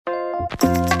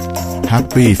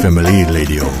Happy Family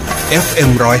Radio FM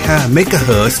 105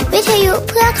 MHz วิทยุ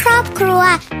เพื่อครอบครัว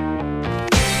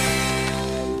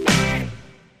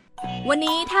วัน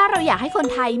นี้ถ้าเราอยากให้คน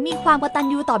ไทยมีความกตัญ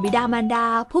ญูต่อบิดามารดา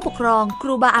ผู้ปกครองค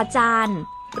รูบาอาจารย์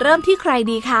เริ่มที่ใคร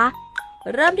ดีคะ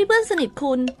เริ่มที่เพื่อนสนิท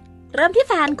คุณเริ่มที่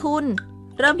แฟนคุณ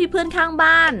เริ่มที่เพื่อนข้าง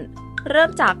บ้านเริ่ม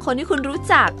จากคนที่คุณรู้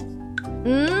จัก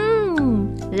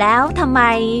แล้วทำไม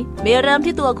ไม่เริ่ม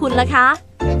ที่ตัวคุณล่ะคะ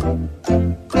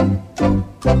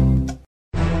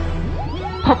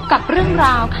พบกับเรื่องร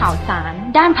าวข่าวสาร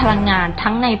ด้านพลังงาน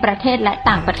ทั้งในประเทศและ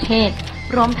ต่างประเทศ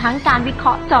รวมทั้งการวิเคร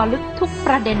าะห์เจาะลึกทุกป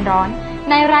ระเด็นร้อน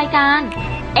ในรายการ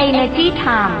Energy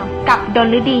Time กับดล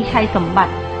ฤดีชัยสมบั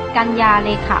ติกัญญาเล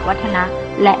ขาวัฒนะ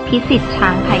และพิสิทธิ์ช้า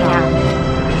งไพงาม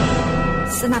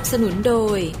สนับสนุนโด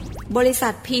ยบริษั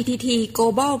ท PTT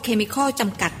Global Chemical จ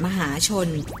ำกัดมหาชน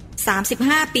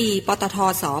35 ปีปตท.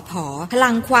สผ.พลั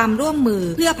งความร่วมมือ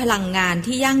เพื่อพลังงาน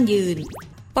ที่ยั่งยืน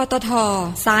ปตท.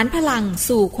สานพลัง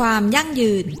สู่ความยั่ง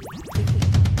ยืน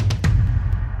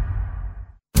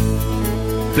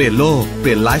เปลี่ยนโลกเป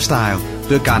ลี่ยนไลฟ์สไตล์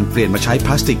ด้วยการเปลี่ยนมาใช้พ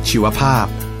ลาสติกชีวภาพ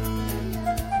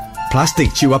พลาสติก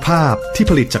ชีวภาพที่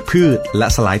ผลิตจากพืชและ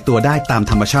สลายตัวได้ตาม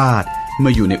ธรรมชาติเ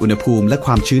มื่ออยู่ในอุณหภูมิและค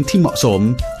วามชื้นที่เหมาะสม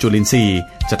จุลินทรีย์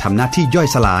จะทำหน้าที่ย่อย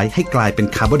สลายให้กลายเป็น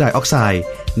คาร์บอนไดออกไซด์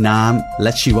น้ำแล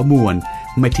ะชีวมวล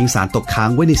ไม่ทิ้งสารตกค้าง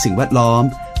ไว้ในสิ่งแวดล้อม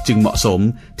จึงเหมาะสม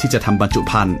ที่จะทำบรรจุ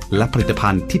ภัณฑ์และผลิตภั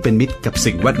ณฑ์ที่เป็นมิตรกับ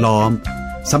สิ่งแวดล้อม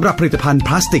สำหรับผลิตภัณฑ์พ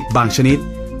ลาสติกบางชนิด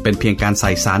เป็นเพียงการใ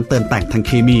ส่สารเติมแต่งทางเ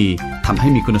คมีทำให้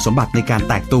มีคุณสมบัติในการ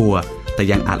แตกตัวแต่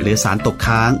ยังอาจเหลือสารตก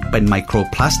ค้างเป็นไมโคร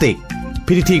พลาสติก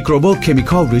PTT Global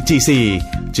Chemical หรือ GC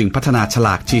จึงพัฒนาฉล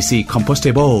าก GC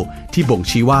Compostable ที่บ่ง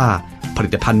ชี้ว่าผลิ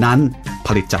ตภัณฑ์นั้นผ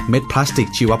ลิตจากเม็ดพลาสติก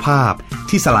ชีวภาพ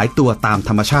ที่สลายตัวตามธ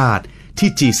รรมชาติที่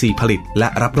GC ผลิตและ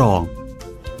รับรอง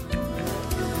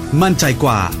มั่นใจก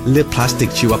ว่าเลือกพลาสติ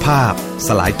กชีวภาพส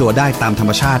ลายตัวได้ตามธรร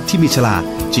มชาติที่มีฉลาก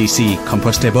GC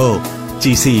Compostable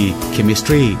GC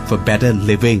Chemistry for Better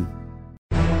Living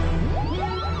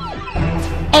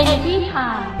Energy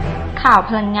Time ข่าว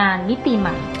พลังงานมิติให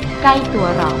ม่ใกล้ตัว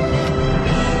เรา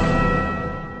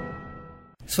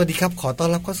สวัสดีครับขอต้อน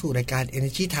รับเข้าสู่รายการ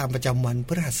Energy Time ประจำวันพ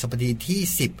ฤหัสบดีที่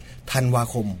10ธันวา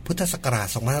คมพุทธศักราช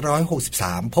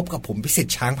2563พบกับผมพิสิท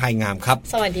ธิ์ช้างพายงามครับ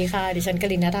สวัสดีค่ะดิฉันก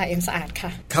ฤณดาเอ็มสะอาดค่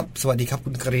ะครับสวัสดีครับคุ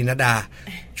ณกฤณดา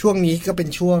ช่วงนี้ก็เป็น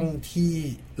ช่วงที่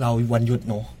เราวันหยุด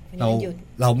เนาะ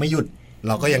เราไม่หยุดเ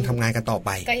ราก็ยังทำงานกันต่อไป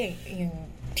ก็อย่าง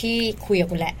ที่คุยกับ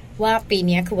คุณแหละว่าปี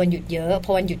นี้คือวันหยุดเยอะพ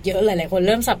อวันหยุดเยอะหลายๆคนเ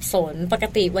ริ่มสับสนปก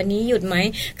ติวันนี้หยุดไหม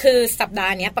คือสัปดา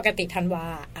ห์นี้ปกติธันวา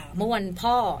เมื่อวัน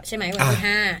พ่อใช่ไหมวันที่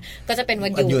5ก็จะเป็นวั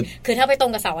นหยุดคือถ้าไปตร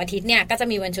งกับเสาร์อาทิตย์เนี่ยก็จะ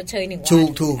มีวันชดเชย1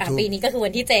วันปีนี้ก็คือวั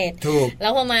นที่7แล้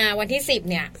วพอมาวันที่10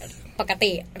เนี่ยปก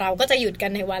ติเราก็จะหยุดกั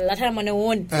นในวันรัฐธรรมนู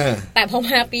ญแต่พอม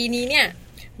าปีนี้เนี่ย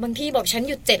บางที่บอกฉัน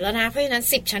หยุด7แล้วนะเพราะฉะนั้น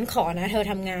10ฉันขอนะเธอ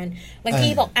ทำงานบาง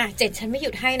ที่บอก7ฉันไม่ห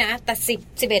ยุดให้นะแต่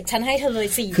10 11ฉันให้เธอเลย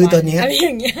4วันคือตอนนี้อะไรอ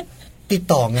ย่างเงี้ยติด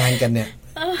ต่องานกันเนี่ย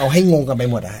เอาให้งงกันไป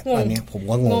หมดอะตอนนี้ผม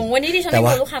ก็งงวันนี้ดิฉันเ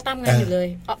ป็นลูกค้าตามงานอยู่เลย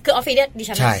คือออฟฟิศดิ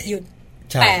ฉันหยุด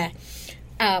แต่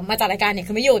มาจัดรายการเนี่ย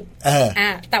คือไม่หยุด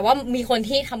แต่ว่ามีคน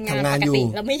ที่ทำงานปกติ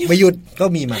แล้วไม่หยุดก็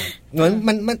มีมา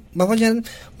มันเพราะฉะนั้น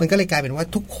มันก็เลยกลายเป็นว่า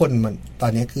ทุกคนมันตอ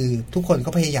นนี้คือทุกคนก็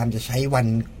พยายามจะใช้วั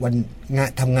นงาน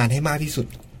ทำงานให้มากที่สุด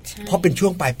เพราะเป็นช่ว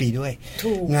งปลายปีด้วย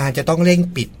งานจะต้องเร่ง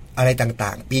ปิดอะไรต่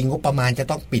างๆปีงบประมาณจะ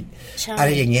ต้องปิดอะไร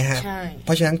อย่างเงี้ยฮะเพ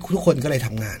ราะฉะนั้นทุกคนก็เลยท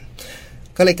ำงาน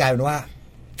ก็เลยกลายเป็นว่า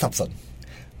สับสน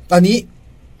ตอนนี้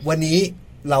วันนี้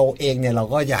เราเองเนี่ยเรา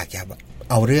ก็อยากจะ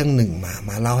เอาเรื่องหนึ่ง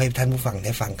มาเล่าให้ท่านผู้ฟังไ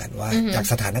ด้ฟังกันว่าจาก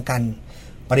สถานการณ์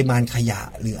ปริมาณขยะ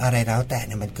หรืออะไรแล้วแต่เ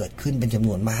นี่ยมันเกิดขึ้นเป็นจำน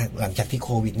วนมากหลังจากที่โค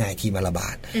วิด-19 มาระบา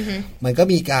ดมันก็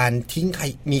มีการทิ้ง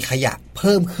มีขยะเ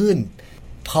พิ่มขึ้น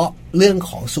เพราะเรื่อง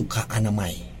ของสุขอนามั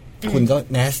ยคุณก็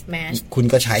แมสคุณ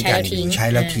ก็ใช้กันใช้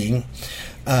แล้วทิ้ง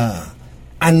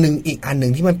อันหนึ่งอีกอันหนึ่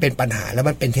งที่มันเป็นปัญหาแล้ว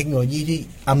มันเป็นเทคโนโลยีที่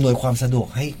อำนวยความสะดวก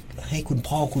ให้คุณ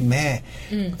พ่อคุณแม่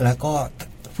แล้วก็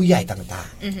ผู้ใหญ่ต่า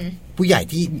งๆผู้ใหญ่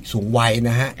ที่สูงวัย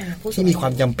นะฮะที่มีควา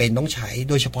มจำเป็นต้องใช้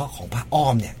โดยเฉพาะของผ้าอ้อ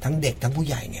มเนี่ยทั้งเด็กทั้งผู้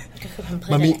ใหญ่เนี่ย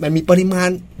มันมีป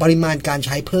ริมาณการใ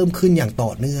ช้เพิ่มขึ้นอย่างต่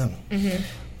อเนื่อง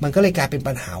มันก็เลยกลายเป็น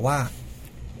ปัญหาว่า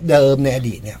เดิมในอ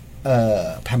ดีตเนี่ย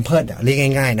แพมเพิร์ดเรียก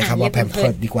ง่ายๆนะครับว่าแพมเพิ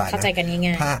ร์ดดีกว่านะ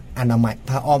ผ้าอนามัย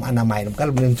ผ้าอ้อมอนามัยมันก็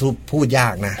เรื่องพูดยา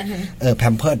กนะแพ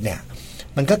มเพิร์ดเนี่ย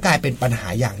มันก็กลายเป็นปัญหา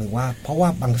อย่างหนึ่งว่าเพราะว่า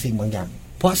บางสิ่งบางอย่าง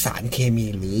เพราะสารเคมี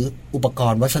หรืออุปก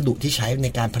รณ์วัสดุที่ใช้ใน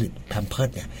การผลิตแพมเพิร์ด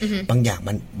เนี่ยบางอย่าง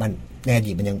มันในอ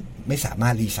ดีตมันยังไม่สามา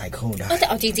รถรีไซเคิลได้แต่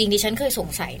เอาจริงๆดิฉันเคยสง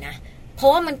สัยนะพ เพร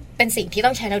าะว่ามันเป็นสิ่งที่ต้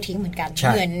องใช้แล้วทิ้งเหมือนกัน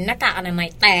เหมือนหน้ากากอนามัย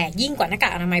แต่ยิ่งกว่าหน้ากา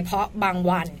กอนามัยเพราะบาง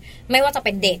วันไม่ว่าจะเ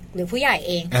ป็นเด็กหรือผู้ใหญ่เ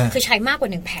องคือใช้มากกว่า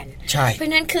1แผ่นเพรา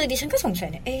ะนั้นคือดิฉันก็สงสัย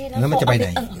เนี่ยแล้วมันจะไปไหน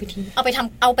เอาไปทิ้งเอ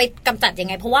าไปกำจัดยัง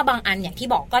ไงเพราะว่าบางอันอย่างที่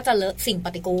บอกก็จะเลอะสิ่งป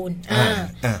ฏิกูล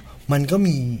มัน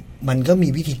ก็มี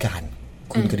วิธีการ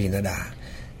คุณกฤษดา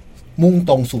มุ่ง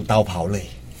ตรงสู่เตาเผาเลย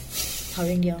เผา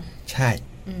อย่างเดียวใช่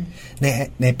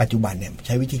ในปัจจุบันเนี่ยใ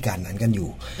ช้วิธีการนั้นกันอยู่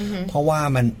เพราะว่า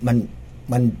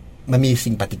มันมี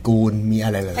สิ่งปฏิกูลมีอ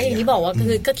ะไรเลยก็อย่างที่บอกว่า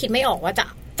คือก็คิดไม่ออกว่า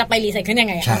จะไปรีไซเคิลยัง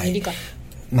ไงเอางี้ดีกว่า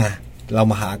เรา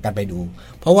มาหากันไปดู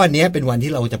เพราะวันนี้เป็นวัน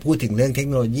ที่เราจะพูดถึงเรื่องเทค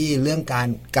โนโลยีเรื่อง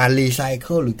การรีไซเ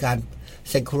คิลหรือการ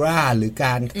เซคูล่าหรือก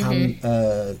ารท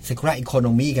ำเซคูล่าอีโคโน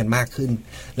มีกันมากขึ้น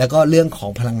แล้วก็เรื่องขอ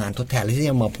งพลังงานทดแทนที่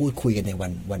จะมาพูดคุยกันใน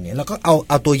วันนี้แล้วก็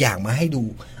เอาตัวอย่างมาให้ดู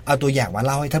เอาตัวอย่างมาเ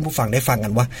ล่าให้ท่านผู้ฟังได้ฟังกั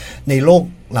นว่าในโลก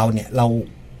เราเนี่ยเ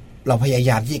ราพยาย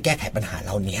ามที่จะแก้ไขปัญหาเ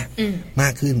ราเนี้ยมา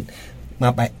กขึ้นม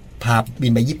าไปพาบิ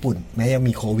นไปญี่ปุ่นแม้ยัง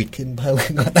มีโควิดขึ้นเพิ่ม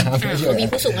ขึ้นก็ตามมี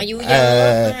ผู้สูงอายุเยอ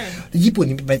ะญี่ปุ่น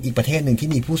เป็นอีกประเทศหนึ่งที่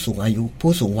มีผู้สูงอายุ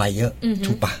ผู้สูงวัยเยอะ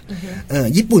ถูกปะ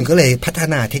ญี่ปุ่นก็เลยพัฒ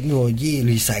นาเทคโนโลยี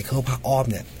รีไซเคิลผ้าอ้อม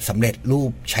เนี่ยสำเร็จรูป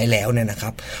ใช้แล้วเนี่ยนะครั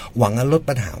บหวังลด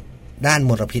ปัญหาด้าน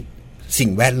มลพิษสิ่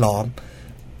งแวดล้อม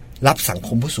รับสังค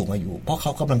มผู้สูงอายุเพราะเข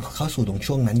ากำลังเข้าสู่ตรง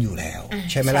ช่วงนั้นอยู่แล้ว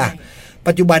ใช่ไหมล่ะ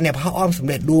ปัจจุบันเนี่ยผ้าอ้อมสำ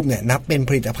เร็จรูปเนี่ยนับเป็น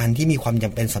ผลิตภัณฑ์ที่มีความจ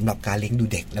ำเป็นสำหรับการเลี้ยงดู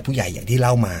เด็กและผู้ใหญ่อย่างที่เล่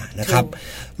ามานะครับ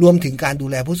รวมถึงการดู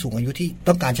แลผู้สูงอายุที่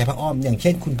ต้องการใช้ผ้าอ้อมอย่างเ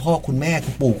ช่นคุณพ่อคุณแม่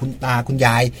คุณปู่คุณตาคุณย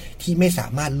ายที่ไม่สา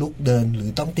มารถลุกเดินหรือ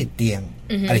ต้องติดเตียง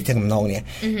อะไรทำนองเนี่ย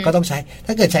ก็ต้องใช้ถ้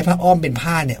าเกิดใช้ผ้าอ้อมเป็น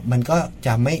ผ้าเนี่ยมันก็จ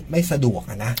ะไม่สะดวก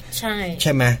นะใ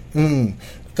ช่ไหม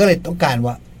ก็เลยต้องการ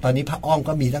ว่าตอนนี้ผ้าอ้อม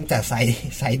ก็มีตั้งแต่ไ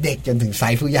ซส์เด็กจนถึงไซ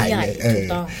ส์ผู้ใหญ่เลย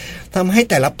ทำให้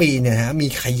แต่ละปีเนี่ยฮะมี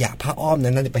ขยะผ้าอ้อม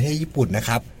นั้นในประเทศญี่ปุ่นนะค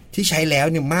รับที่ใช้แล้ว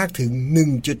เนี่ยมากถึง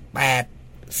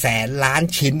 1.8 แสนล้าน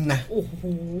ชิ้นนะโอ้โห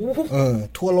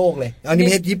ทั่วโลกเลยอันนี้ป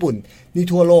ระเทศญี่ปุ่นนี่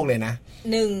ทั่วโลกเลยนะ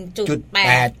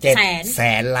 1.87 แส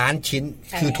นล้านชิ้น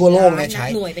คือทั่วโลกเนี่ยใช้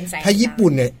ถ้าญี่ปุ่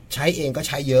นเนี่ยใช้เองก็ใ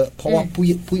ช้เยอะเพราะว่า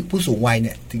ผู้สูงวัยเ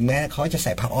นี่ยถึงแม้เขาจะใ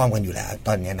ส่ผ้าอ้อมกันอยู่แล้วต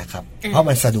อนนี้นะครับเพราะ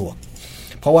มันสะดวก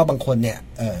เพราะว่าบางคนเนี่ย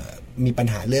มีปัญ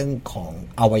หาเรื่องของ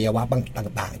อวัยวะ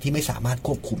ต่างๆที่ไม่สามารถค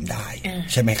วบคุมได้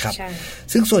ใช่ไหมครับ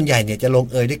ซึ่งส่วนใหญ่เนี่ยจะลง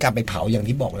ด้วยการไปเผาอย่าง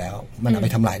ที่บอกแล้วมันเอาไป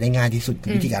ทำลายได้ง่ายที่สุดคื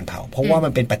อวิธีการเผาเพราะว่ามั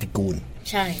นเป็นปฏิกูล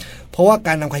ใช่เพราะว่าก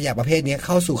ารนำขยะประเภทนี้เ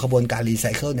ข้าสู่กระบวนการรีไซ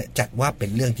เคิลเนี่ยจัดว่าเป็น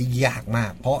เรื่องที่ยากมา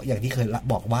กเพราะอย่างที่เคย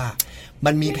บอกว่า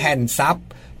มันมีแผ่นซับ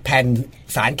แผ่น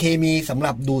สารเคมีสำห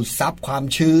รับดูดซับความ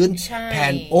ชื้นแผ่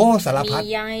นสารพัด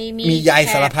มีใย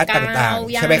สารพัดต่าง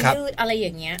ๆใช่ไหมครับอะไรอ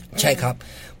ย่างเงี้ยใช่ครับ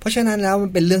เพราะฉะนั้นแล้วมั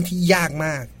นเป็นเรื่องที่ยากม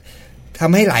ากท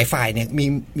ำให้หลายฝ่ายเนี่ย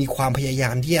มีความพยายา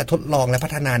มที่จะทดลองและพั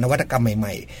ฒนานวัตกรรมให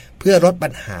ม่ๆเพื่อลดปั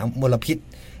ญหามลพิษ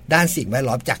ด้านสิ่งแวด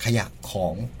ล้อมจากขยะขอ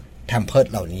งแพมเพิร์ส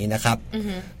เหล่านี้นะครับ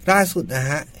ล่าสุดนะ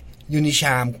ฮะยูนิช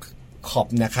ามขอบ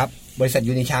นะครับบริษัท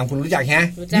ยูนิชามคุณรู้จักไหม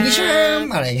ยูนิชาม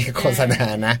อะไรโฆษณา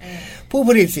นะผู้ผ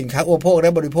ลิตสินค้าอุปโภคแล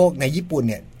ะบริโภคในญี่ปุ่น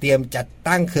เนี่ยเตรียมจัด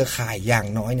ตั้งเครือข่ายอย่าง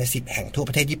น้อยใน10 แห่งทั่วป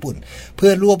ระเทศญี่ปุ่นเพื่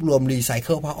อรวบรวมรีไซเ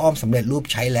คิลผ้าอ้อมสำเร็จรูป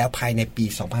ใช้แล้วภายในปี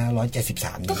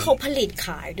2573นี้ก็เขาผลิตข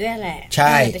ายด้วยแหละใ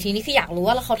ช่แต่ทีนี้คืออยากรู้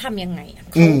ว่าแล้วเขาทำยังไง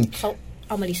เขาเ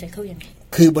อามารีไซเคิลยังไง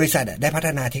คือบริษัทได้พัฒ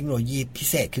นาเทคโนโลยีพิ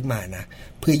เศษขึ้นมานะ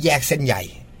เพื่อแยกเส้นใย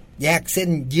แยกเส้น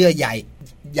เยื่อใย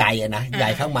นะใย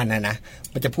ข้างมันนะ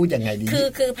มันจะพูดยังไงดี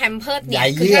คือแพมเพิร์สเนี่ยใย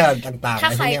เยื่อต่างๆถ้า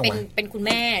ใครเป็นคุณแ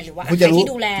ม่หรือว่าใครที่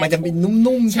ดูแลมันจะเป็น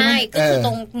นุ่มๆใช่ก็คือต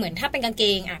รงเหมือนถ้าเป็นกางเก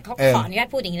งเขาขออนุญาต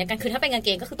พูดอย่างนี้แล้วกันคือถ้าเป็นกางเก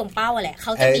งก็คือตรงเป้าแหละเข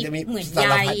าจะมีเหมือน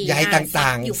ใยต่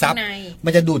างๆซับมั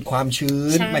นจะดูดความชื้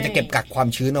นมันจะเก็บกักความ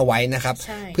ชื้นเอาไว้นะครับ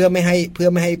เพื่อไม่ใ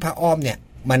ห้ผ้าอ้อมเนี่ย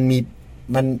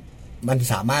มัน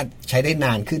สามารถใช้ได้น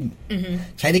านขึ้น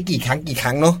ใช้ได้กี่ค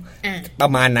รั้งเนาะปร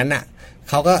ะมาณนั้นอ่ะ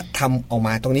เขาก็ทำออกม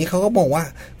าตรงนี้เขาก็บอกว่า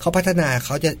เขาพัฒนาเข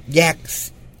าจะแยก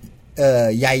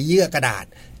ใยเยื่อกระดาษ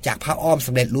จากผ้าอ้อมส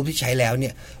ำเร็จรูปที่ใช้แล้วเนี่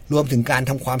ยรวมถึงการ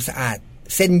ทำความสะอาด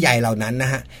เส้นใยเหล่านั้นน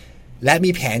ะฮะและ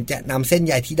มีแผนจะนำเส้น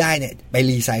ใยที่ได้เนี่ยไป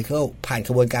รีไซเคิลผ่านก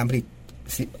ระบวนการ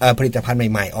ผลิตภัณฑ์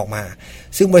ใหม่ๆออกมา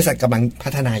ซึ่งบริษัทกำลังพั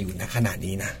ฒนาอยู่ณขณะ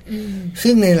นี้นะ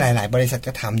ซึ่งในหลายๆบริษัท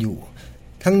ก็ทำอยู่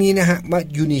ทั้งนี้นะฮะว่า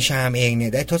ยูนิชามเองเนี่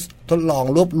ยได้ทดลอง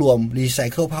รวบรวมรีไซ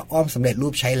เคิลผ้าอ้อมสำเร็จรู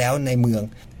ปใช้แล้วในเมือง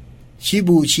ชิ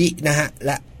บูชินะฮะแ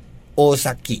ละโอซ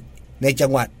ากิในจั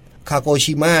งหวัดคาโก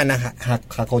ชิมะนะฮะ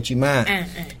คาโกชิมะ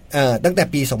ตั้งแต่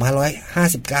ปี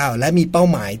 2559 และมีเป้า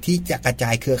หมายที่จะกระจ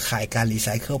ายเครือข่ายการรีไซ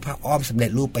เคิลผ้าอ้อมสำเร็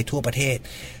จรูปไปทั่วประเทศ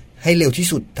ให้เร็วที่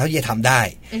สุดเท่าที่จะทำได้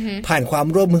ผ่านความ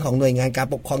ร่วมมือของหน่วยงานการ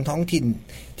ปกครองท้องถิ่น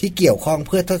ที่เกี่ยวข้องเ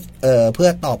พื่อ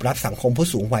ตอบรับสังคมผู้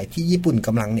สูงวัยที่ญี่ปุ่นก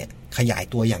ำลังเนี่ยขยาย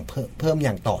ตัวอย่างเพิ่มอ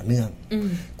ย่างต่อเนื่อง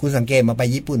คุณสังเกตมาไป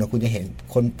ญี่ปุ่นคุณจะเห็น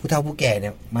คนผู้เฒ่าผู้แก่เนี่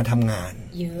ยมาทำงาน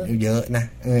เยอะนะ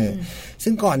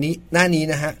ซึ่งก่อนนี้หน้านี้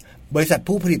นะฮะ บริษัท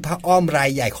ผู้ผลิตผ้าอ้อมราย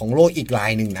ใหญ่ของโลกอีกรา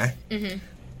ยหนึ่งนะ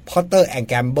Procter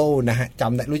 & Gamble นะฮะจ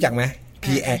ำได้รู้จักไหม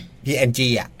P&G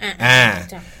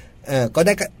ก็ไ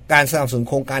ด้การสนับสนุน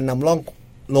โครงการนำร่อง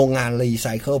โรงงานรีไซ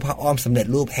เคิลผ้าอ้อมสำเร็จ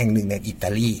รูปแห่งหนึ่งในอิต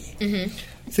าลี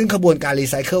ซึ่งขบวนการรี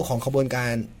ไซเคิลของขบวนกา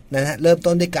รนะฮะเริ่ม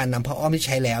ต้นด้วยการนำผ้าอ้อมที่ใ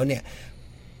ช้แล้วเนี่ย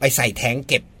ไปใส่แท้ง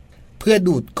เก็บเพื่อ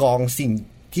ดูดกรองสิ่ง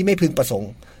ที่ไม่พึงประสง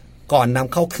ค์ก่อนน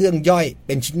ำเข้าเครื่องย่อยเ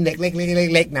ป็นชิ้นเ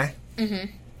ล็กๆนะ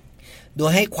โด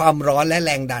ยให้ความร้อนและแร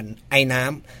งดันไอน้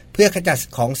ำเพื่อขจัด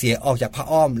ของเสียออกจากผ้า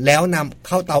อ้อมแล้วนำเ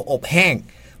ข้าเตาอบแห้ง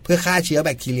เพื่อฆ่าเชื้อแบ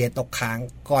คทีเรียตกค้าง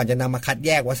ก่อนจะนำมาคัดแ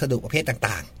ยกวัสดุประเภท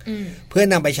ต่างๆเพื่อ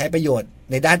นำไปใช้ประโยชน์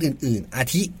ในด้านอื่นๆอา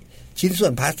ทิชิ้นส่ว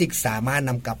นพลาสติกสามารถ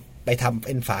นำกลับไปทำเ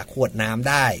ป็นฝาขวดน้ำ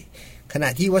ได้ขณะ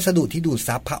ที่วัสดุที่ดูด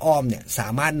ซับผ้าอ้อมเนี่ยสา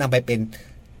มารถนำไปเป็น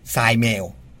ทรายแมว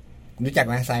รู้จักไ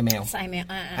หมทรายแมว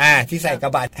ที่ใส่กร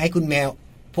ะบะให้คุณแมว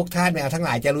พวกทาสแมวทั้งหล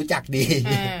ายจะรู้จักดี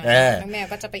น้องแมว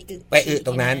ก็จะไปอึต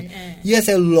รงนั้นเยื่อเซ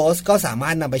ลลูโลสก็สามา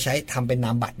รถนำไปใช้ทำเป็น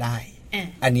น้ำบัตรได้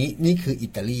อันนี้นี่คืออิ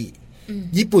ตาลี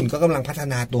ญี่ปุ่นก็กำลังพัฒ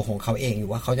นาตัวของเขาเองอยู่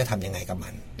ว่าเขาจะทำยังไงกับมั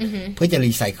นเพื่อจะ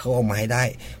รีไซเคิลออกมาให้ได้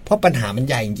เพราะปัญหามัน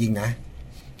ใหญ่จริงๆนะ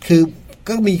คือ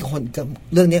ก็มีคน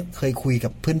เรื่องนี้เคยคุยกั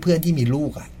บเพื่อนๆที่มีลู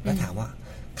กอ่ะแล้วถามว่า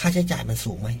ค่าใช้จ่ายมัน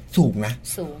สูงไหมสูงนะ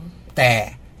สูงแต่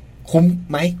คุ้ม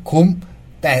ไหมคุ้ม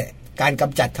แต่การก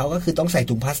ำจัดเขาก็คือต้องใส่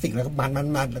ถุงพลาสติกแล้วก็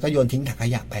มัดแล้วก็โยนทิ้งถังข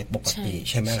ยะไปปกติ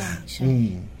ใช่ไหมล่ะ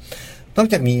นอก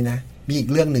จากนี้นะมีอีก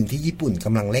เรื่องหนึ่งที่ญี่ปุ่นก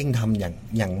ำลังเร่งทำอ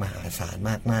ย่างมหาศาล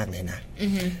มากๆเลยนะ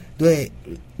ด้วย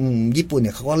ญี่ปุ่นเ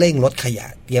นี่ยเขาก็เร่งลดขยะ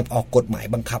เตรียมออกกฎหมาย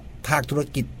บังคับภาคธุร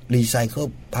กิจรีไซเคิล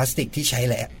พลาสติกที่ใ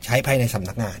ช้ภายในสำ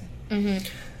นักงาน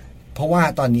เพราะว่า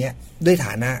ตอนนี้ด้วยฐ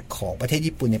านะของประเทศ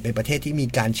ญี่ปุ่นเนี่ยเป็นประเทศที่มี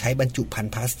การใช้บรรจุภัณ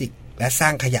ฑ์พลาสติกและสร้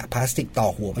างขยะพลาสติกต่อ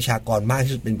หัวประชากรมาก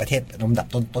ที่สุดเป็นประเทศลำดับ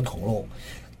ต้นๆของโลก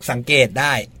สังเกตไ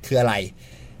ด้คืออะไร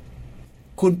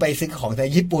คุณไปซื้อของใน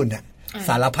ญี่ปุ่นอะส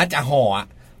ารพัดจะห่อ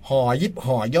ยิบ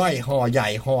ห่อย่อยห่อใหญ่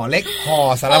ห่อเล็กห่อ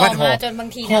สารพัดห่อจนบาง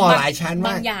ทีห่อหลายชั้นม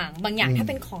ากบางอย่างถ้า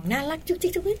เป็นของน่ารักจุ๊กจิ๊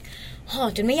กห่อ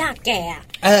จนไม่อยากแกะ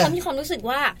เขามีความรู้สึก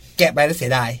ว่าแกะไปแล้วเสี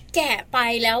ยดายแกะไป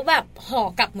แล้วแบบห่อ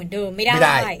กลับเหมือนเดิมไม่ได้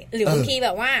หรือบางทีแบ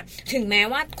บว่าถึงแม้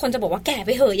ว่าคนจะบอกว่าแกะไป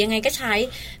เหอะยังไงก็ใช้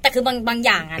แต่คือบางอ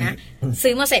ย่างอะนะ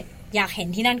ซื้อมาเสร็จอยากเห็น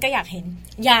ที่นั่นก็อยากเห็น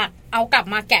อยากเอากลับ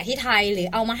มาแกะที่ไทยหรือ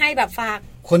เอามาให้แบบฝาก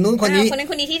คนนู้นคนนี้ค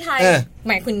นนี้ที่ไทยห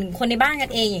มายคุณคนในบ้านกั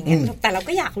นเองอย่างเงี้ยแต่เรา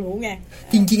ก็อยากรู้ไง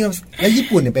จริงๆแล้วญี่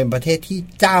ปุ่นเนี่ยเป็นประเทศที่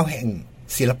เจ้าแห่ง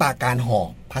ศิลปะการห่อ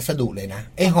พัสดุเลยนะ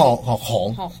ห่อข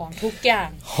องทุกอย่าง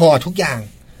ห่อทุกอย่าง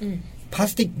พลา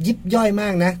สติกยิบย่อยมา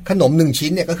กนะขนม1ชิ้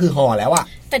นเนี่ยก็คือห่อแล้วอะ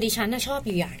แต่ดิฉันน่ะชอบอ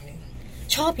ยู่อย่างนึ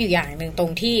งตร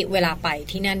งที่เวลาไป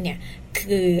ที่นั่นเนี่ย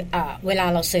คือเวลา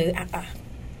เราซื้อ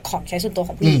ของใช้ส่วนตัวข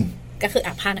องผู้หญิงก็คือ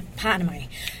ผ้าอนามัย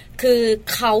คือ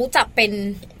เขาจะเป็น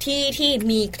ที่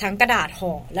มีทั้งกระดาษห่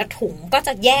อและถุงก็จ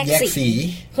ะแยกสี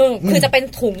คือจะเป็น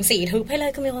ถุงสีทึบให้เล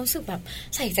ยคือมีความรู้สึกแบบ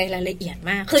ใส่ใจรายละเอียด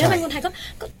มากคือถ้าเป็นคนไทย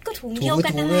ก็ถุงเดียวกั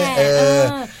นนั่นแหละ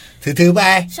ถือไป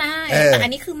ใช่แต่อั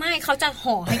นนี้คือไม่เขาจะ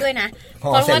ห่อให้ด้วยนะเพรา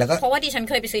ะว่าดิฉัน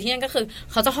เคยไปซื้อที่นั่นก็คือ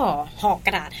เขาจะห่อก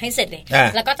ระดาษให้เสร็จเลย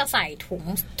แล้วก็จะใส่ถุง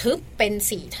ทึบเป็น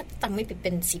สีถ้าจำไม่ผิดเป็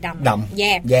นสีดำแย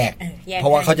กเพรา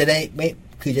ะว่าเขาจะได้ไ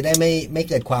ม่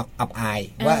เกิดความอับอาย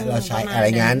ว่าเราใช้อะไร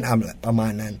งั้นประมา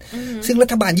ณนั้นซึ่งรั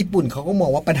ฐบาลญี่ปุ่นเขาก็มอ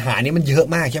งว่าปัญหานี้มันเยอะ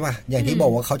มากใช่ป่ะอย่างที่บอ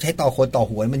กว่าเขาใช้ต่อคนต่อ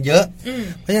หัวมันเยอะ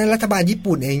เพราะฉะนั้นรัฐบาลญี่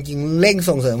ปุ่นเองจริงเร่ง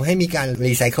ส่งเสริมให้มีการ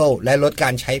รีไซเคิลและลดกา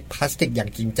รใช้พลาสติกอย่า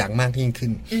งจริงจังมากยิ่งขึ้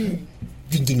น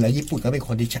จริงๆแล้วญี่ปุ่นก็เป็น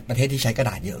ประเทศที่ใช้กระ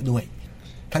ดาษเยอะด้วย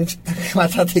ทั้งพลา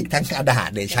สติกทั้งกระดาษ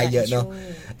เลยใช้เยอะเนาะ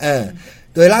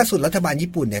โดยล่าสุดรัฐบาล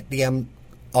ญี่ปุ่นเนี่ยเตรียม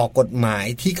ออกกฎหมาย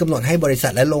ที่กำหนดให้บริษั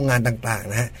ทและโรงงานต่าง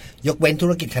ๆนะฮะยกเว้นธุ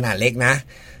รกิจขนาดเล็กนะ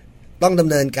ต้องดำ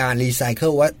เนินการรีไซเคิ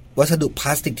ลวัสดุพล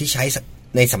าสติกที่ใช้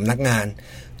ในสำนักงาน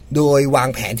โดยวาง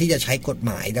แผนที่จะใช้กฎห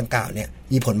มายดังกล่าวเนี่ย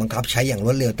มีผลบังคับใช้อย่างร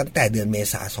วดเร็วตั้งแต่เดือนเม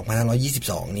ษายน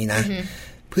 2522 นี้นะ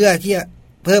เพื่อที่จะ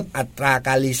เพิ่มอัตราก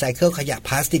ารรีไซเคิลขยะพ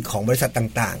ลาสติกของบริษัท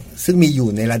ต่างๆซึ่งมีอยู่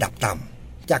ในระดับต่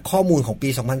ำจากข้อมูลของปี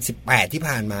 2018 ที่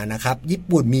ผ่านมานะครับญี่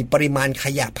ปุ่นมีปริมาณข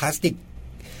ยะพลาสติก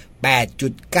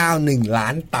8.91 ล้า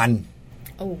นตัน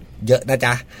เยอะนะ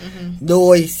จ๊ะโด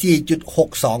ย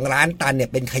 4.62 ล้านตันเนี่ย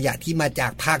เป็นขยะที่มาจา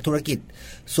กภาคธุรกิจ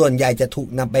ส่วนใหญ่จะถูก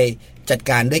นำไปจัด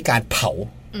การด้วยการเผา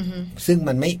ซึ่ง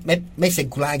มันไม่เซ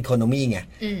คูลาร์อีโคโนมีไง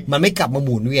มันไม่กลับมาห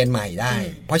มุนเวียนใหม่ได้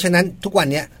เพราะฉะนั้นทุกวัน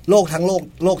นี้โลก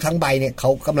ทั้งใบเนี่ยเขา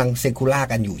กำลังเซคูลาร์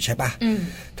กันอยู่ใช่ปะ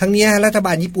ทั้งนี้รัฐบ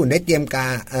าลญี่ปุ่นได้เต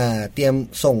รียม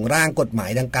ส่งร่างกฎหมาย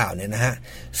ดังกล่าวเนี่ยนะฮะ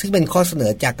ซึ่งเป็นข้อเสน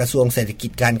อจากกระทรวงเศรษฐกิ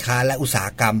จการค้าและอุตสาห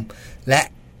กรรมและ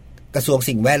กระทรวง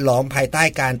สิ่งแวดล้อมภายใต้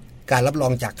การรับรอ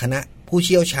งจากคณะผู้เ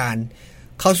ชี่ยวชาญ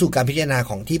เข้าสู่การพิจารณา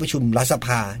ของที่ประชุมรัฐสภ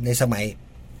าในส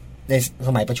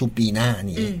มัยประชุมปีหน้า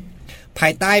นี้ ภา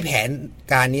ยใต้แผน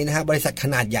การนี้นะฮะบริษัทข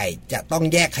นาดใหญ่จะต้อง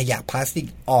แยกขยะพลาสติก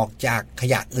ออกจากข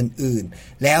ยะอื่น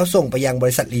ๆแล้วส่งไปยังบ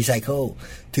ริษัทรีไซเคิล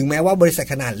ถึงแม้ว่าบริษัท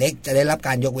ขนาดเล็กจะได้รับก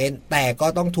ารยกเว้นแต่ก็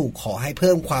ต้องถูกขอให้เ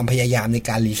พิ่มความพยายามใน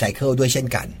การรีไซเคิลด้วยเช่น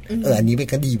กันอันนี้เป็น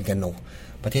ก็ดีเหมือนกันเนอะ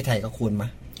ประเทศไทยก็ควรมั้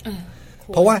ย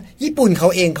เพราะว่าญี่ปุ่นเขา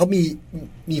เองเขา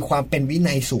มีความเป็นวิ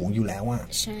นัยสูงอยู่แล้วอ่ะ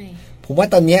ใช่ผมว่า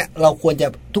ตอนนี้เราควรจะ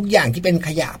ทุกอย่างที่เป็นข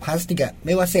ยะพลาสติกอะไ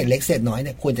ม่ว่าเศษเล็กเศษน้อยเ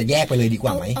นี่ยควรจะแยกไปเลยดีก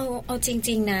ว่าไหมเอาจ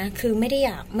ริงๆนะคือไม่ได้อ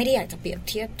ยากจะเปรียบ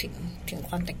เทียบถึง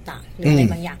ความแตกต่างหรืออะไร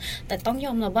บางอย่างแต่ต้องย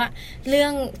อมรับว่าเรื่อ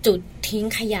งจุดทิ้ง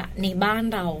ขยะในบ้าน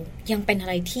เรายังเป็นอะ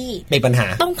ไรที่เป็นปัญหา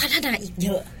ต้องพัฒนาอีกเย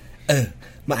อะ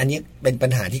มาอันนี้เป็นปั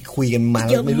ญหาที่คุยกันมาแ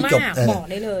ล้วไม่รู้จบบอก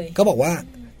ได้เลยก็บอกว่า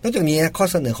นอกจากนี้ข้อ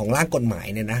เสนอของร่างกฎหมาย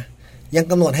เนี่ยนะยัง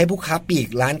กำหนดให้ผู้ค้าปลีก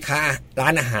ร้าน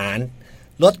อาหาร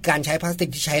ลดการใช้พลาสติก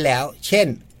ที่ใช้แล้วเช่น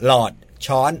หลอด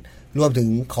ช้อนรวมถึง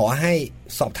ขอให้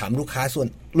สอบถามลูกค้าส่วน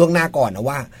ล่วงหน้าก่อนนะ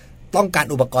ว่าต้องการ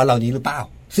อุปกรณ์เหล่านี้หรือเปล่า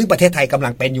ซึ่งประเทศไทยกำลั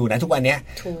งเป็นอยู่นะทุกวันนี้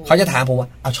เขาจะถามผมว่า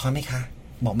เอาช้อนไหมคะ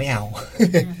บอกไม่เอา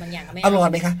บางอย่างก็ไม่เอาหลอด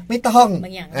ไหมคะไม่ต้องบ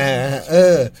างอย่าง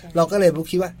เราก็เลย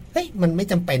คิดว่าเฮ้ยมันไม่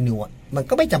จำเป็นอยู่มัน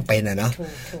ก็ไม่จำเป็นเนาะ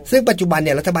ซึ่งปัจจุบันเ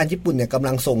นี่ยรัฐบาลญี่ปุ่นเนี่ยกำ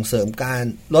ลังส่งเสริมการ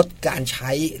ลดการใ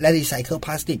ช้และรีไซเคิลพ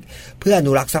ลาสติกเพื่ออ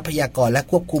นุรักษ์ทรัพยากรและ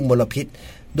ควบคุมมลพิษ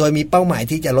โดยมีเป้าหมาย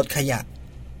ที่จะลดขยะ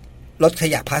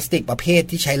พลาสติกประเภท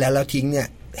ที่ใช้แล้วทิ้งเนี่ย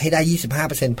ให้ได้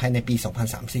 25% ภายในปี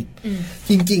 2030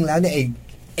จริงๆแล้วเนี่ย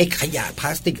ไอ้ขยะพล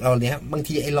าสติกเราเนี่ยบาง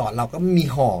ทีไอ้หลอดเราก็มี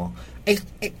ห่อไอ้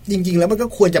จริงๆแล้วมันก็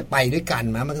ควรจะไปด้วยกัน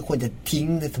นะมันก็ควรจะทิ้ง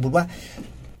สมมติว่า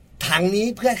ถังนี้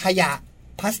เพื่อขยะ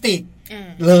พลาสติก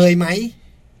เลยไหม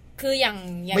คืออย่าง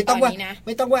ไม่ต้องว่าไ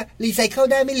ม่ต้องว่ารีไซเคิล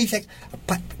ได้ไม่รีไซเคิล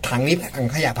ถังนี้ถัง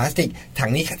ขยะพลาสติกถั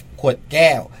งนี้ขวดแ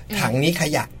ก้วถังนี้ข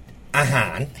ยะอาหา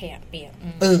รขยะเปียก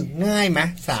ง่ายไหม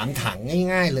3 ถัง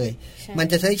ง่ายๆเลยมัน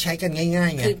จะใช้กันง่าย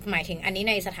ๆไงคือหมายถึงอันนี้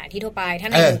ในสถานที่ทั่วไปถ้า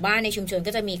ในหมู่บ้านในชุมชน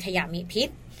ก็จะมีขยะมีพิษ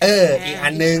อีกอั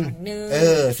นนึง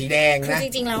สีแดงนะคือจ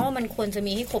ริงๆแล้วมันควรจะ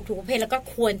มีให้ครบทุกประเภทแล้วก็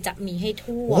ควรจะมีให้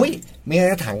ทั่วไม่งั้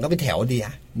นถังก็เป็นแถวดีอ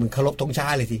ะมึงเคารพธงชา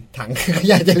ติเลยสิถังข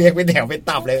ยะจะเรียงเป็นแถวเป็น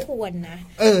ตับเลยควรนะ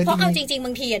เพราะเอาจริงๆบ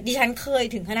างทีดิฉันเคย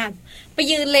ถึงขนาดไป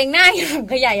ยืนเลงหน้าอยู่ถัง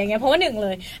ขยะอย่างเงี้ยเพราะว่าหนึ่งเล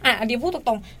ยอันนี้พูดต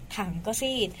รงๆถังก็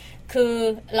ซีดคือ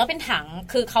แล้วเป็นถัง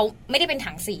คือเขาไม่ได้เป็น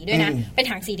ถังสีด้วยนะเป็น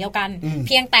ถังสีเดียวกันเ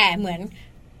พียงแต่เหมือน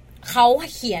เขา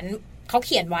เขี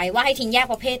ยนไว้ว่าให้ทิ้งแยก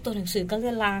ประเภทตัวหนังสือก็เ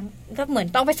ลื่อนล้างก็เหมือน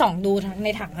ต้องไปส่องดูใน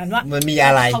ถังนั้นว่ามันมีอ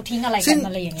ะไรเขาทิ้งอะไรกันอ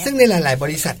ะไรอย่างเงี้ยซึ่งในหลายๆบ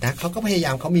ริษัทนะเขาก็พยาย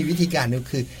ามเขามีวิธีการนึง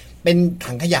คือเป็น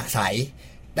ถังขยะใส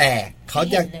แต่เขา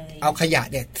จะเอาขยะ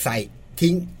เนี่ยใส่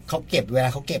ทิ้งเขาเก็บเวลา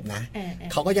เขาเก็บนะ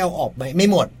เขาก็จะเอาออกไม่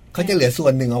หมดเขาจะเหลือส่ว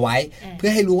นหนึ่งเอาไว้เพื่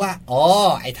อให้รู้ว่า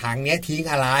ไอ้ถังเนี้ยทิ้ง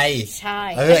อะไรใช่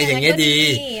อย่างเงี้ยดี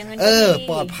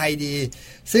ปลอดภัยดี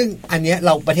ซึ่งอันเนี้ยเร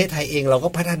าประเทศไทยเองเราก็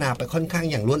พัฒนาไปค่อนข้าง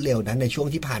อย่างรวดเร็วนะในช่วง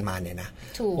ที่ผ่านมาเนี่ยนะ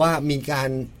ว่ามีการ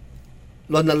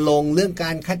รณรงค์เรื่องก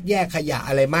ารคัดแยกขยะ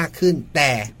อะไรมากขึ้นแต่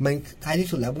มันท้ายที่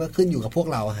สุดแล้วมันก็ขึ้นอยู่กับพวก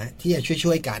เราฮะที่จะ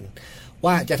ช่วยกัน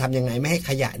ว่าจะทำยังไงไม่ให้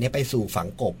ขยะเนี่ยไปสู่ฝัง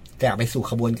กบแต่ไปสู่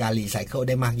ขบวนการรีไซเคิลไ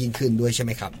ด้มากยิ่งขึ้นด้วยใช่ไห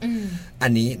มครับอั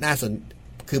นนี้น่าสน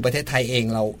คือประเทศไทยเอง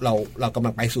เรากำ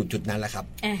ลังไปสู่จุดนั้นแหละครับ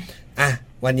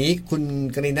วันนี้คุณ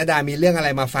กนิณดามีเรื่องอะไร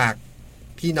มาฝาก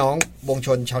พี่น้องวงช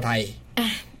นชาวไทย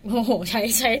โอ้โห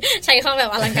ใช้คำแบ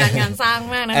บอลังการงานสร้าง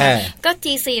มากนะคะก็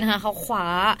GC นะคะเขาคว้า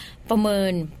ประเมิ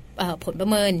นผลประ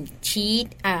เมินชี้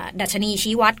ดัชนี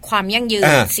ชี้วัดความยั่งยืน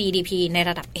CDP ใน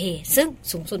ระดับ A ซึ่ง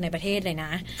สูงสุดในประเทศเลยน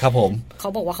ะครับผมเขา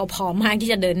บอกว่าเขาพร้อมมากที่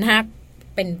จะเดินหน้า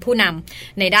เป็นผู้น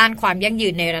ำในด้านความยั่งยื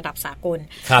นในระดับสากล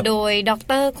โดยด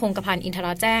ร.คงกพันธ์อินทร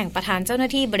าแจ้งประธานเจ้าหน้า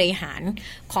ที่บริหาร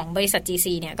ของบริษัท GC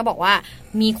เนี่ยก็บอกว่า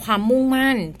มีความมุ่ง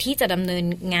มั่นที่จะดำเนิน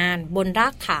งานบนรา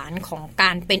กฐานของก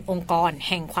ารเป็นองค์กรแ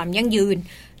ห่งความยั่งยืน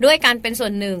ด้วยการเป็นส่ว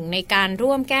นหนึ่งในการ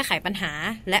ร่วมแก้ไขปัญหา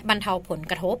และบรรเทาผล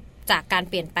กระทบจากการ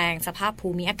เปลี่ยนแปลงสภาพภู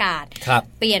มิอากาศ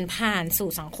เปลี่ยนผ่านสู่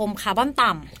สังคมคาร์บอน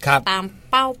ต่ำตาม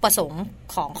เป้าประสงค์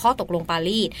ของข้อตกลงปา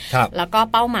รีสแล้วก็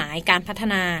เป้าหมายการพัฒ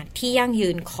นาที่ยั่งยื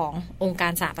นขององค์กา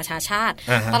รสหประชาชาติ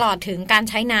ตลอดถึงการ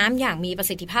ใช้น้ำอย่างมีประ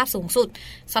สิทธิภาพสูงสุด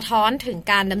สะท้อนถึง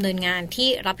การดำเนินงานที่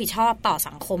รับผิดชอบต่อ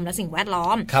สังคมและสิ่งแวดล้อ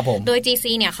มโดย GC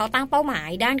เนี่ยเขาตั้งเป้าหมาย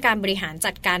ด้านการบริหาร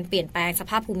จัดการเปลี่ยนแปลงส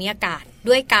ภาพภูมิอากาศ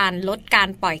ด้วยการลดการ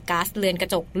ปล่อยก๊าซเรือนกร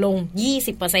ะจกลง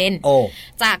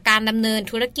 20% จากการดำเนิน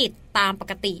ธุรกิจตามป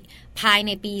กติภายใ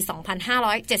นปี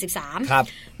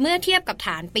 2573 เมื่อเทียบกับฐ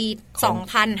านปี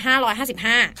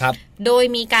 2555 โดย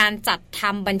มีการจัดท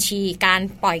ำบัญชีการ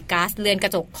ปล่อยก๊าซเรือนกร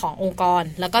ะจกขององค์กร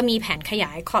แล้วก็มีแผนขย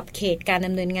ายขอบเขตการด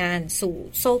ำเนินงานสู่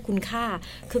โซ่คุณค่า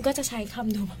คือก็จะใช้ค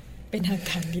ำดูเป็นทาง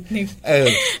การนิดนึง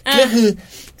ก็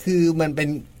คือมันเป็น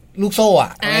ลูกโซ่อ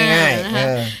ะง่าย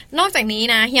ๆนอกจากนี้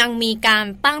นะยังมีการ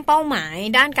ตั้งเป้าหมาย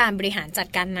ด้านการบริหารจัด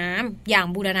การน้ำอย่าง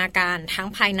บูรณาการทั้ง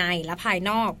ภายในและภาย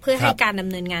นอกเพื่อให้การดำ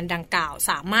เนินงานดังกล่าว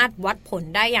สามารถวัดผล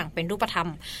ได้อย่างเป็นรูปธรรม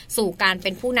สู่การเป็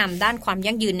นผู้นำด้านความ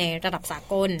ยั่งยืนในระดับสา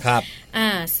กล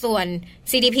ส่วน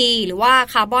CDP หรือว่า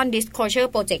Carbon Disclosure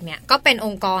Project เนี่ยก็เป็นอ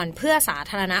งค์กรเพื่อสา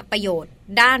ธารณประโยชน์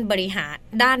ด้านบริห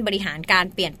ารการ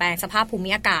เปลี่ยนแปลงสภาพภูมิ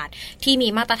อากาศที่มี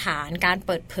มาตรฐานการเ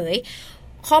ปิดเผย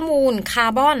ข้อมูลคา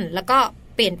ร์บอนแล้วก็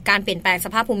การเปลี่ยนแปลงส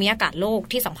ภาพภูมิอากาศโลก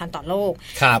ที่สำคัญต่อโลก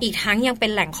อีกทั้งยังเป็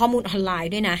นแหล่งข้อมูลออนไล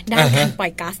น์ด้วยนะด้านการปล่อ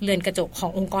ยก๊าซเรือนกระจกขอ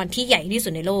งองค์กรที่ใหญ่ที่สุ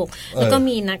ดในโลกแล้วก็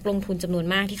มีนักลงทุนจำนวน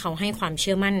มากที่เขาให้ความเ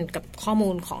ชื่อมั่นกับข้อมู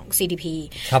ลของ CDP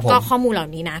ก็ข้อมูลเหล่า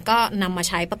นี้นะก็นำมา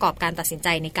ใช้ประกอบการตัดสินใจ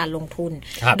ในการลงทุน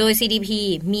โดย CDP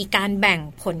มีการแบ่ง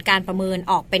ผลการประเมิน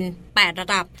ออกเป็น8ระ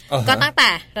ดับก็ตั้งแต่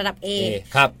ระดับ A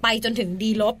ไปจนถึง D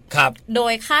ลบโด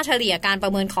ยค่าเฉลี่ยการปร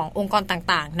ะเมินขององค์กร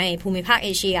ต่างๆในภูมิภาคเอ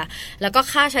เชียแล้วก็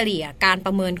ค่าเฉลี่ยการป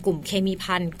ระเมินกลุ่มเคมี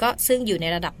ภัณฑ์ก็ซึ่งอยู่ใน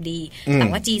ระดับ D แต่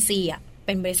ว่า GC อ่ะเ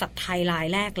ป็นบริษัทไทยราย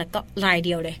แรกแล้วก็รายเ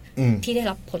ดียวเลยที่ได้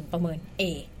รับผลประเมิน A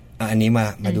อันนี้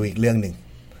มาดูอีกเรื่องหนึ่ง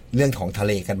เรื่องของทะเ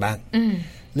ลกันบ้าง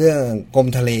เรื่องกรม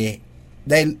ทะเล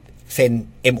ได้เซ็น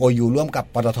MOU ร่วมกับ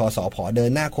ปตท.สผ.เดิ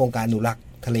นหน้าโครงการอนุรักษ์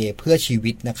ทะเลเพื่อชี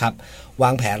วิตนะครับวา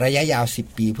งแผนระยะยาว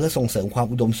10ปีเพื่อส่งเสริมความ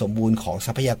อุดมสมบูรณ์ของท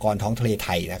รัพยากรท้องทะเลไท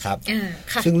ยนะครับ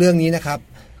ซึ่งเรื่องนี้นะครับ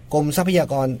กรมทรัพยา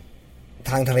กร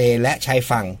ทางทะเลและชาย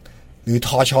ฝั่งหรือท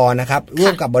ช.นะครับร่ว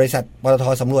มกับบริษัทปตท.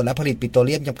สำรวจและผลิตปิโตรเ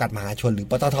ลียมจำกัดมหาชนหรือ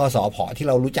ปตท.สผ.ที่เ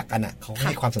รารู้จักกันอ่ะเขาใ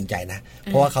ห้ความสนใจนะเ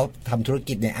พราะว่าเขาทำธุร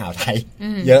กิจในอ่าวไทย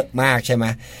เยอะมากใช่ไหม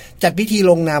จัดพิธี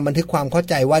ลงนามบันทึกความเข้า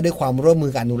ใจว่าด้วยความร่วมมื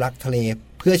อการอนุรักษ์ทะเล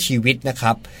เพื่อชีวิตนะค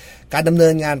รับการดำเนิ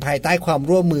นงานภายใต้ความ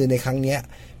ร่วมมือในครั้งนี้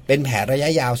เป็นแผนระยะ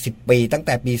ยาว10ปีตั้งแ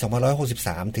ต่ปี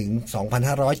2563ถึง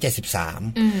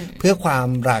2573เพื่อความ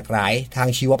หลากหลายทาง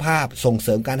ชีวภาพส่งเส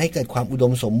ริมการให้เกิดความอุด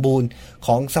มสมบูรณ์ข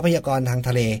องทรัพยากรทางท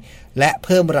ะเลและเ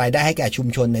พิ่มรายได้ให้แก่ชุม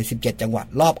ชนใน17จังหวัด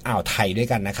รอบอ่าวไทยด้วย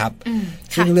กันนะครับ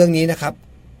ซึ่งเรื่องนี้นะครับ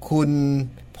คุณ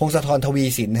พงศธรทวี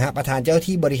สินนะฮะประธานเจ้า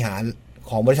ที่บริหาร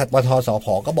ของบริษัทปตท.สผ.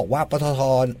ก็บอกว่าปตท.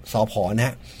สผ.นะฮ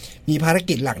ะมีภาร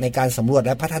กิจหลักในการสำรวจแ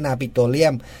ละพัฒนาปิโตรเลีย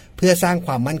มเพื่อสร้างค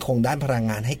วามมั่นคงด้านพลัง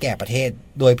งานให้แก่ประเทศ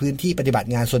โดยพื้นที่ปฏิบัติ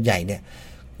งานส่วนใหญ่เนี่ย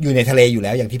อยู่ในทะเลอยู่แ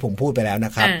ล้วอย่างที่ผมพูดไปแล้วน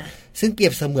ะครับซึ่งเปรี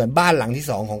ยบเสมือนบ้านหลังที่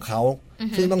2ของเขา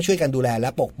ซึ่งต้องช่วยกันดูแลและ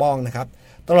ปกป้องนะครับ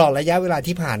ตลอดระยะเวลา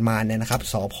ที่ผ่านมาเนี่ยนะครับ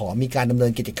สผ.มีการดำเนิ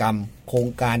นกิจกรรมโครง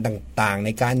การต่างๆใน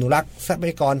การอนุรักษ์ทรัพ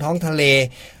ยากรท้องทะเล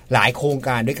หลายโครงก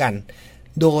ารด้วยกัน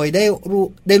โดยไ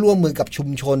ด้ร่วมมือกับชุม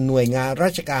ชนหน่วยงานร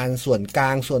าชการส่วนกล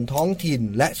างส่วนท้องถิ่น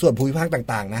และส่วนภูมิภาค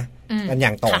ต่างๆนะกันอย่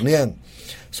างต่อเนื่อง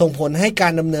ส่งผลให้กา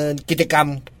รดำเนินกิจกรรม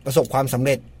ประสบความสำเ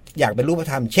ร็จอย่างเป็นรูป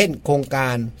ธรรมเช่นโครงกา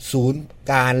รศูนย์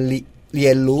การเรี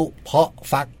ยนรู้เพาะ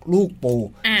ฟักลูกปู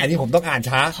อันนี้ผมต้องอ่าน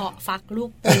ช้าเพาะฟักลูก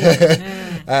ปู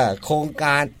โครงก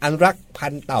ารอนุรักษ์พั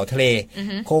นธุ์เต่าทะเล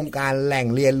โครงการแหล่ง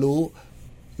เรียนรู้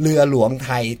เรือหลวงไท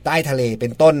ยใต้ทะเลเป็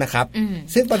นต้นนะครับ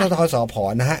ซึ่งปตท.สผ.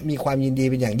นะฮะมีความยินดี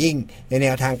เป็นอย่างยิ่งในแน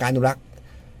วทางการอนุรักษ์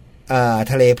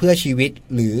ทะเลเพื่อชีวิต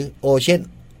หรือ Ocean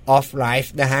of Life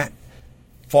นะฮะ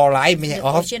for life ไม่ใช่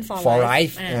of for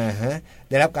life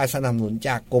ได้รับการสนับสนุนจ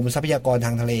ากกรมทรัพยากรท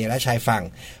างทะเลและชายฝั่ง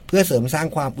เพื่อเสริมสร้าง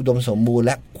ความอุดมสมบูรณ์แ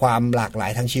ละความหลากหลา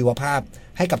ยทางชีวภาพ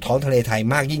ให้กับท้องทะเลไทย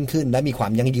มากยิ่งขึ้นและมีควา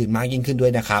มยั่งยืนมากยิ่งขึ้นด้ว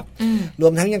ยนะครับรว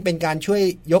มทั้งยังเป็นการช่วย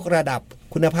ยกระดับ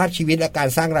คุณภาพชีวิตและการ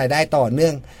สร้างรายได้ต่อเนื่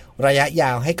องระยะย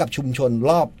าวให้กับชุมชน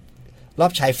รอ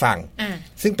บชายฝั่ง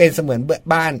ซึ่งเป็นเสมือน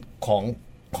บ้านของ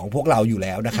พวกเราอยู่แ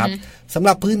ล้วนะครับสำห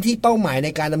รับพื้นที่เป้าหมายใน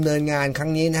การดำเนินงานครั้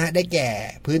งนี้นะฮะได้แก่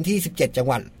พื้นที่17จัง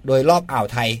หวัดโดยรอบอ่าว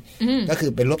ไทยก็คื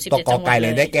อเป็นรถตกไก่เล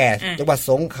ยได้แก่จังหวัด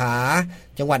สงขลา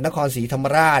จังหวัดนครศรีธรรม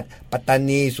ราชปัตตา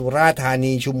นีสุราษฎร์ธา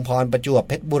นีชุมพรประจวบ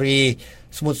เพชรบุรี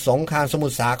สมุทรสงครามสมุ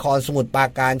ทรสาครสมุทรปรา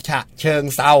การฉะเชิง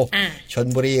เทราชล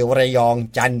บุรีระยอง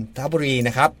จันทบุรีน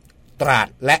ะครับตราด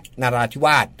และนราธิว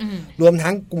าสรวม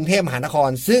ทั้งกรุงเทพมหานคร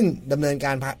ซึ่งดำเนินก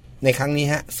ารในครั้งนี้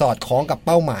ฮะสอดคล้องกับเ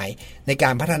ป้าหมายในกา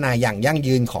รพัฒนาอย่างยั่ง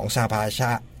ยืนของสหป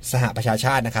ระชาช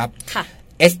าตินะครับ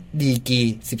SDG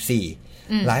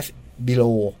 14 Life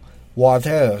Below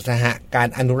Water นะฮะการ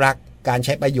อนุรักษ์การใ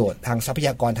ช้ประโยชน์ทางทรัพย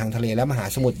ากรทางทะเลและมหา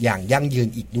สมุทรอย่างยั่งยืน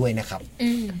อีกด้วยนะครับ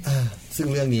ซึ่ง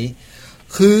เรื่องนี้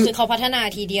คือเขาพัฒนา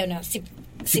ทีเดียวเนี่ย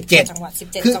17จังหวัด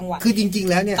17จังหวัดคือจริงๆ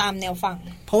แล้วเนี่ยตามแนวฝั่ง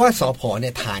เพราะว่าสผ.เนี่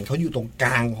ยฐานเขาอยู่ตรงก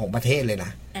ลางของประเทศเลยน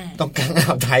ะตรงกลางอ่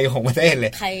าวไทยของประเทศเล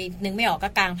ยใครนึกไม่ออกก็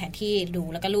กลางแผนที่ดู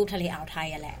แล้วก็รูปทะเลอ่าวไทย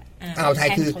อ่ะแหละอ่าวไทย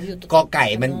คือกอไก่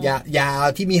มันยาว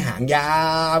ที่มีหางยา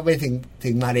วไปถึ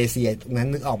งมาเลเซียตรงนั้น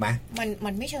นึกออกไหมมั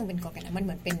นไม่เชิงเป็นกอไก่นะมันเห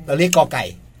มือนเป็นเราเรียกกอไก่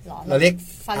เราเรียก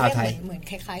อ่าวไทยเหมือน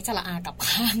คล้ายๆสระอากับ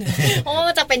ข้างเพราะว่า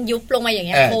มันจะเป็นยุบลงมาอย่างเ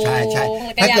งี้ยใช่ใช่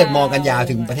ถ้าเกิดมองกันยาว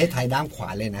ถึงประเทศไทยด้านขวา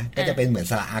เลยนะก็จะเป็นเหมือน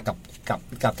สระอากับ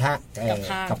ท่า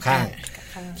กับข้าง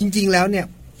จริงๆแล้วเนี่ย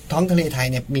ท้องทะเลไทย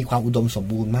เนี่ยมีความอุดมสม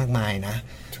บูรณ์มากมายนะ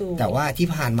แต่ว่าที่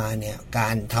ผ่านมาเนี่ยกา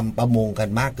รทำประมงกัน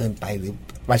มากเกินไปหรือ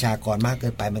ประชากรมากเกิ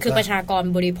นไปมันก็คือประชากร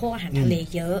บริโภคอาหารทะเล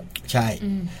เยอะใช่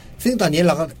ซึ่งตอนนี้เ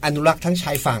ราก็อนุรักษ์ทั้งช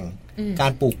ายฝั่งกา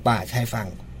รปลูกป่าชายฝั่ง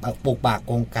ปลูกป่าโ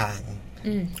กงกลาง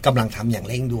กำลังทำอย่าง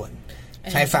เร่งด่วน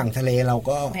ชายฝั่งทะเลเรา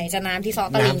ก็ไหนจะน้ำที่ซอ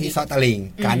ตะลิง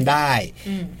กันได้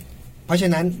เพราะฉะ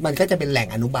นั้นมันก็จะเป็นแหล่ง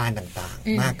อนุบาลต่าง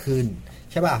ๆมากขึ้น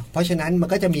ใช่ป่ะเพราะฉะนั้นมัน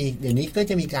ก็จะมีเดี๋ยวนี้ก็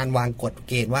จะมีการวางกฎ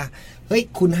เกณฑ์ว่าเฮ้ย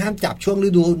คุณห้ามจับช่วงฤ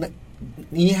ดู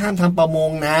นี้ห้ามทำประม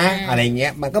งนะอะไรเงี้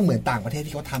ยมันก็เหมือนต่างประเทศ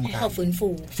ที่เขาทำกันฟื้น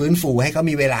ฟูให้เขา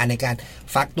มีเวลาในการ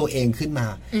ฟักตัวเองขึ้นมา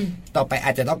ต่อไปอ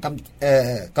าจจะต้อง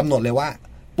กำหนดเลยว่า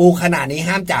ปูขนาดนี้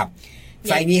ห้ามจับไ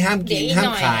ซส์นี้ห้ามกินห้า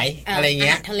มขายอะไรเ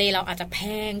งี้ยทะเลเราอาจจะแพ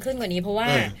งขึ้นกว่านี้เพรา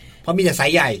ะมีแต่ไซ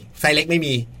ส์ใหญ่ไซส์เล็กไม่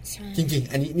มีจริง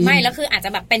ๆอันนี้ไม่แล้วคืออาจจะ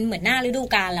แบบเป็นเหมือนหน้าฤดู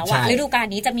กาลแล้วว่าฤดูกาล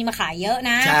นี้จะมีมาขายเยอะ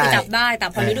นะคือจับได้แต่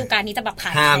พอฤดูกาลนี้จะแบบข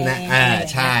ายห้ามนะ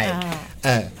ใช่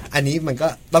อันนี้มันก็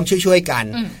ต้องช่วยๆกัน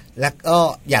แล้วก็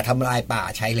อย่าทำลายป่า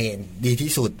ชายเลนดีที่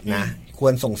สุดนะคว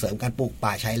รส่งเสริมการปลูกป่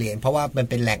าชายเลนเพราะว่ามัน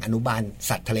เป็นแหล่งอนุบาล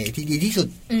สัตว์ทะเลที่ดีที่สุด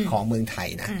ของเมืองไทย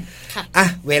นะ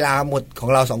เวลาหมดของ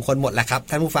เรา2คนหมดแล้วครับ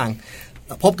ท่านผู้ฟัง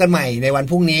พบกันใหม่ในวัน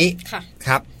พรุ่งนี้ค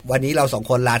รับวันนี้เรา2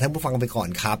คนลาท่านผู้ฟังไปก่อน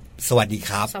ครับสวัสดี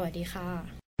ครับสวัสดีค่ะ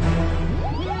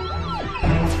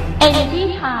Energy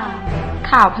Time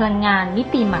ข่าวพลังงานมิ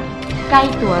ติใหม่ใกล้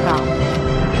ตัวเรา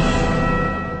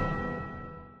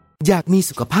อยากมี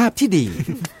สุขภาพที่ดี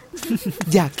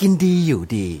อยากกินดีอยู่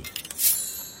ดี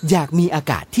อยากมีอา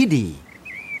กาศที่ดี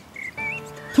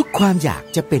ทุกความอยาก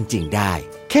จะเป็นจริงได้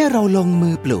แค่เราลงมื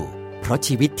อปลูกเพราะ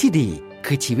ชีวิตที่ดี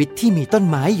คือชีวิตที่มีต้น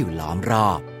ไม้อยู่ล้อมรอ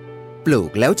บปลู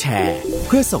กแล้วแชร์เ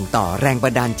พื่อส่งต่อแรงบั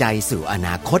นดาลใจสู่อน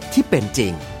าคตที่เป็นจริ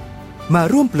งมา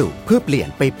ร่วมปลูกเพื่อเปลี่ยน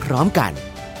ไปพร้อมกัน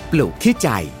ปลูกที่ใจ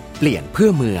เปลี่ยนเพื่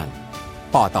อเมือง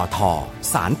ปตท.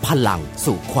สานพลัง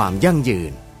สู่ความยั่งยื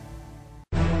น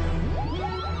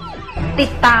ติ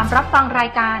ดตามรับฟังรา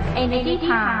ยการ Energy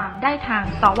Time ได้ทาง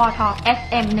สวท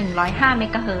FM 105 เม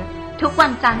กะเฮิรตซ์ทุกวั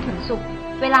นจันทร์ถึงศุกร์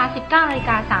เวลา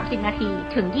 19:30 น.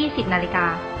ถึง 20:00 น.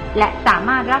และสาม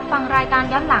ารถรับฟังรายการ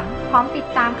ย้อนหลังพร้อมติด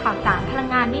ตามข่าวสารพลัง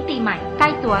งานมิติใหม่ใกล้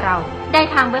ตัวเราได้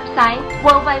ทางเว็บไซต์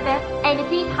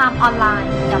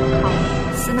www.energytimeonline.com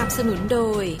สนับสนุนโด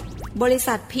ยบริ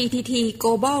ษัท PTT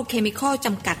Global Chemical จ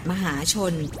ำกัดมหาช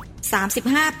น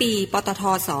35 ปีปตท.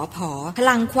สผ.พ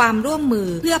ลังความร่วมมือ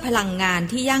เพื่อพลังงาน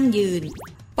ที่ยั่งยืน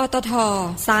ปตท.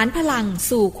สานพลัง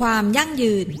สู่ความยั่ง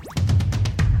ยืน